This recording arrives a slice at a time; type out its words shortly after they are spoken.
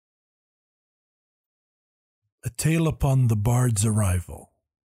A Tale Upon the Bard's Arrival.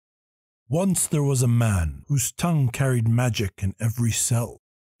 Once there was a man whose tongue carried magic in every cell.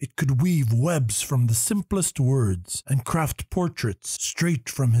 It could weave webs from the simplest words and craft portraits straight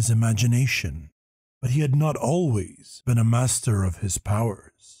from his imagination. But he had not always been a master of his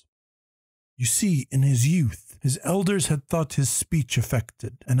powers. You see, in his youth, his elders had thought his speech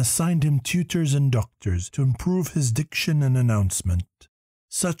affected and assigned him tutors and doctors to improve his diction and announcement.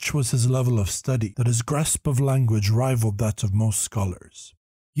 Such was his level of study that his grasp of language rivaled that of most scholars.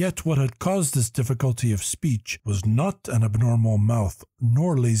 Yet what had caused this difficulty of speech was not an abnormal mouth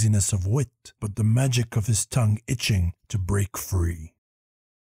nor laziness of wit, but the magic of his tongue itching to break free.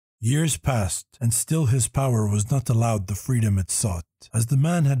 Years passed, and still his power was not allowed the freedom it sought, as the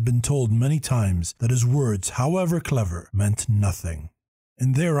man had been told many times that his words, however clever, meant nothing.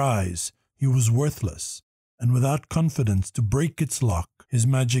 In their eyes, he was worthless, and without confidence to break its lock, his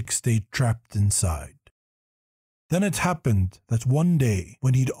magic stayed trapped inside. Then it happened that one day,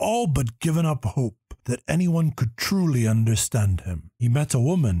 when he'd all but given up hope that anyone could truly understand him, he met a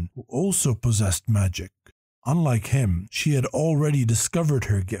woman who also possessed magic. Unlike him, she had already discovered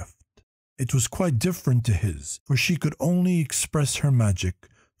her gift. It was quite different to his, for she could only express her magic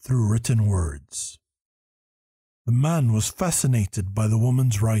through written words. The man was fascinated by the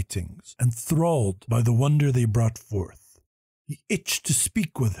woman's writings, enthralled by the wonder they brought forth. He itched to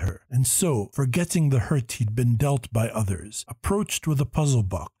speak with her, and so, forgetting the hurt he'd been dealt by others, approached with a puzzle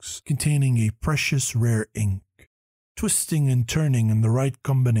box containing a precious rare ink. Twisting and turning in the right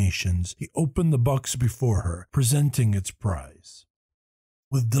combinations, he opened the box before her, presenting its prize.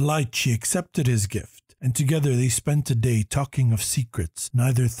 With delight she accepted his gift, and together they spent a day talking of secrets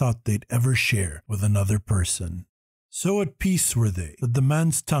neither thought they'd ever share with another person. So at peace were they that the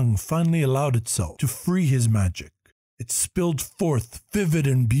man's tongue finally allowed itself to free his magic. It spilled forth vivid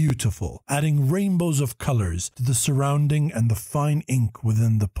and beautiful, adding rainbows of colors to the surrounding and the fine ink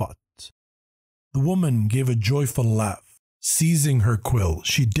within the pot. The woman gave a joyful laugh. Seizing her quill,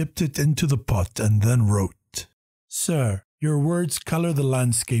 she dipped it into the pot and then wrote, "Sir, your words color the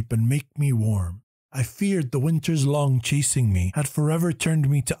landscape and make me warm. I feared the winter's long chasing me had forever turned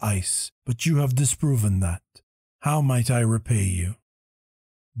me to ice, but you have disproven that. How might I repay you?"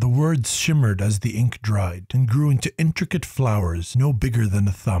 The words shimmered as the ink dried and grew into intricate flowers no bigger than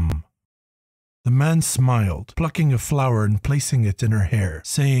a thumb. The man smiled, plucking a flower and placing it in her hair,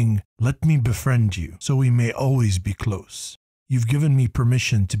 saying, "Let me befriend you, so we may always be close. You've given me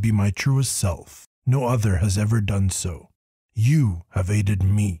permission to be my truest self. No other has ever done so. You have aided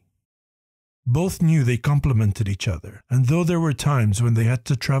me." Both knew they complemented each other, and though there were times when they had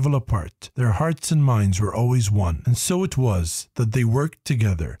to travel apart, their hearts and minds were always one, and so it was that they worked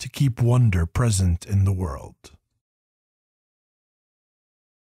together to keep wonder present in the world.